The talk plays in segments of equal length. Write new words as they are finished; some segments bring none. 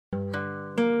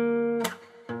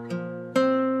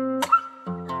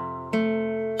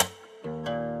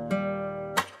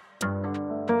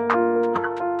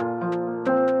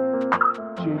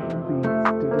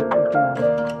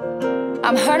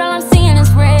I'm hurt, all I'm seeing is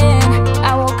red.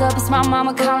 I woke up, it's my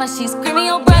mama calling, she's screaming,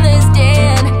 your brother is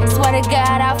dead. Swear to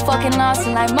God, I fucking lost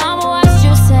it, like mama, what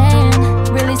you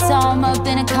saying? Really saw him up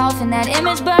in a coffin, that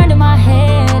image burned in my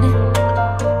head.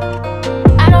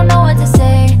 I don't know what to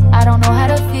say, I don't know how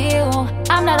to feel.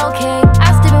 I'm not okay,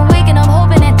 I've still been waking up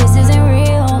hoping that this isn't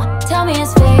real. Tell me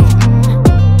it's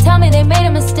fake, tell me they made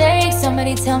a mistake.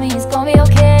 Somebody tell me it's gonna be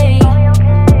okay.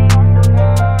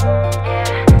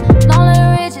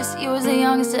 You was the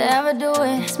youngest to ever do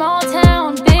it. Small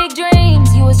town, big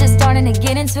dreams, you was just starting to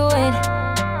get into it.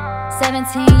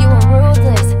 17, you were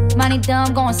ruthless, money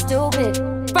dumb, going stupid.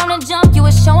 From the jump, you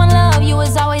was showing love, you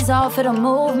was always all for the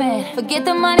movement. Forget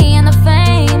the money and the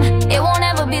fame, it won't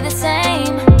ever be the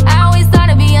same. I always thought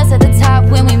it'd be us at the top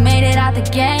when we made it out the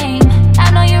game.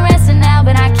 I know you're resting now,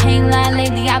 but I can't lie,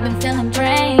 lately I've been feeling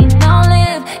drained. Long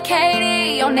live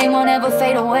Kady, your name won't ever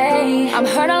fade away. I'm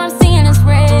hurt, all I'm seeing is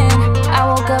red. I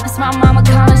woke up, it's my mama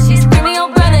calling, she's screaming, your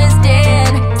brother is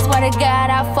dead. Swear to God,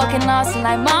 I fucking lost it,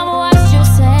 like mama, what you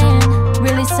saying?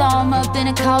 Really saw him up in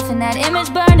a coffin, that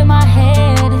image burned in my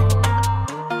head.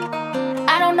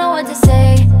 I don't know what to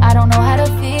say, I don't know how to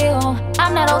feel.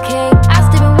 I'm not okay, I've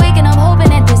still been waking up hoping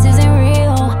that this isn't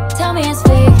real. Tell me it's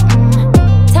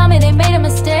fake, tell me they made a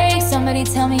mistake. Somebody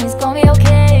tell me it's gonna be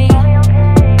okay.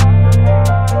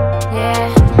 Yeah,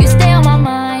 you stay on my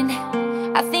mind,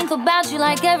 I think about you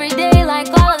like every day, like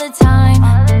all of the time.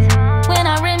 When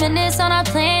I reminisce on our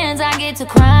plans, I get to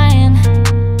crying.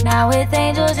 Now with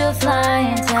angels you're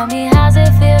flying, tell me how's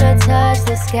it feel to touch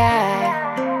the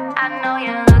sky? I know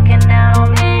you're looking down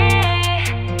on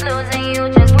me, losing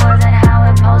you just wasn't how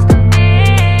it's supposed to be.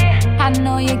 I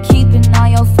know you're keeping all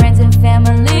your friends and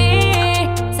family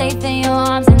safe in your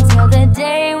arms until the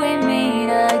day we meet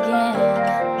again.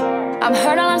 I'm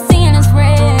hurt, all I'm seeing is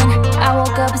red. I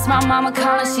woke up, it's my mama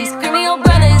calling, she's screaming, your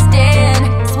brother is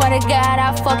dead. Swear to God,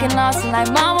 I fucking lost it,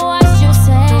 like mama, what you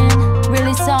saying?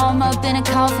 Really saw him up in a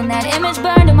coffin, that image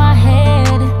burned in my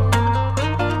head.